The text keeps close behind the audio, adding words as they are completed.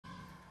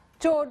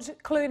George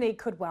Clooney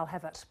could well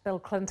have it, Bill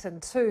Clinton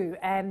too,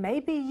 and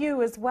maybe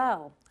you as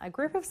well. A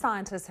group of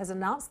scientists has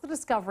announced the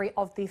discovery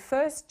of the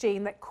first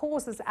gene that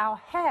causes our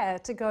hair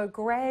to go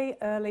grey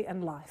early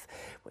in life,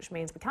 which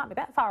means we can't be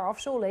that far off,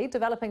 surely,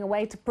 developing a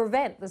way to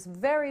prevent this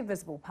very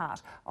visible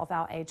part of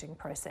our ageing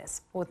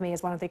process. With me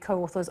is one of the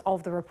co-authors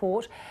of the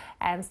report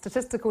and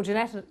statistical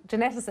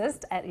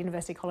geneticist at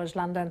University College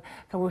London,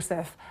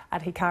 Kaustubh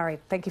Adhikari.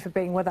 Thank you for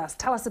being with us.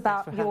 Tell us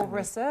about your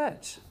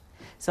research.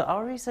 So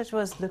our research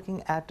was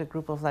looking at a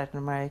group of Latin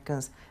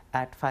Americans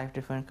at 5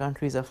 different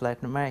countries of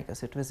Latin America.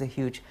 So it was a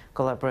huge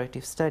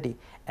collaborative study.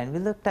 And we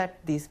looked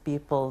at these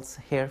people's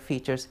hair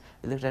features,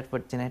 we looked at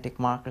what genetic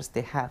markers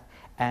they have.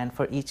 And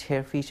for each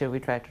hair feature, we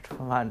tried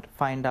to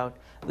find out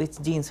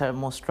which genes are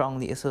most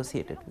strongly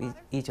associated with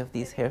each of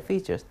these hair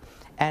features.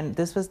 And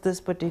this was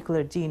this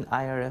particular gene,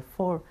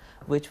 IRF4,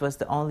 which was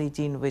the only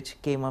gene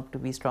which came up to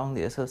be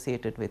strongly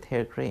associated with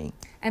hair graying.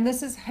 And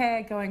this is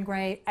hair going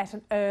grey at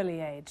an early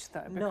age,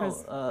 though?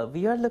 Because no,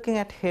 we are looking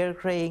at hair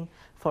graying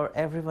for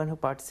everyone who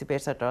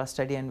participates at our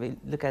study, and we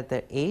look at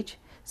their age.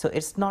 So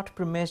it's not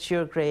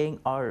premature graying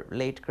or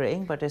late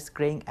graying, but it's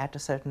graying at a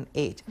certain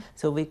age.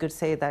 So we could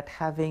say that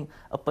having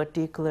a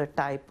particular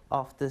type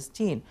of this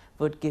gene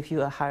would give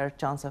you a higher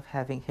chance of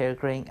having hair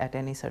graying at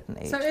any certain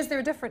age. So is there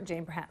a different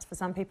gene perhaps for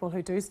some people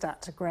who do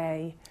start to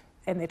grey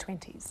in their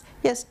 20s?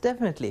 Yes,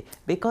 definitely,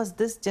 because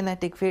this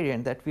genetic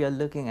variant that we are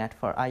looking at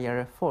for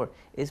IRF4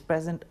 is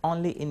present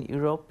only in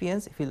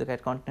Europeans, if you look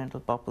at continental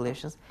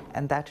populations,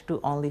 and that too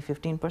only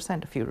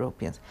 15% of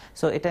Europeans.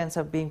 So it ends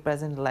up being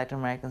present in Latin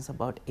Americans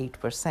about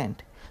 8%.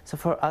 So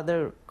for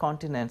other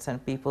continents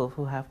and people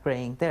who have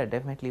graying there,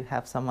 definitely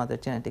have some other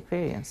genetic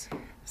variants.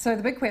 So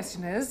the big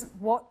question is,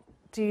 what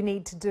do you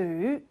need to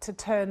do to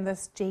turn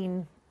this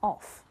gene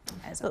off?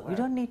 So we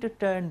don't need to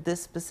turn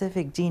this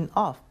specific gene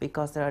off,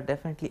 because there are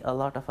definitely a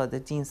lot of other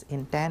genes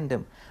in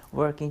tandem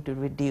working to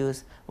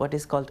reduce what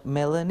is called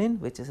melanin,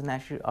 which is a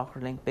naturally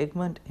occurring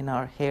pigment in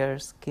our hair,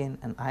 skin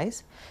and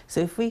eyes.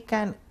 So if we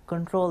can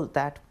control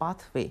that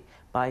pathway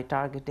by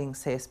targeting,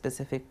 say,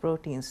 specific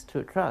proteins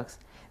through drugs,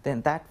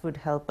 then that would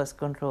help us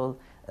control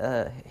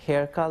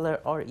hair color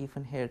or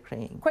even hair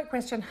graying. Quick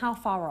question, how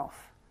far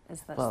off?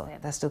 Well,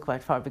 that's still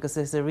quite far, because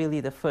this is really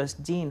the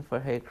first gene for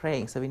hair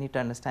graying. So we need to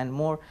understand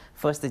more,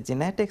 first the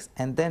genetics,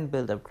 and then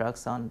build up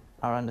drugs on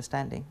our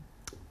understanding.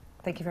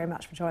 Thank you very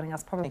much for joining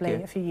us. Probably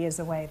a few years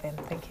away then.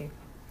 Thank you.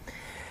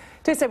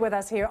 Do stay with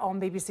us here on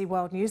BBC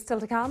World News.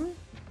 Still to come,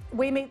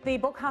 we meet the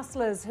book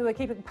hustlers who are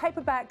keeping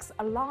paperbacks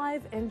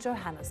alive in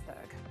Johannesburg.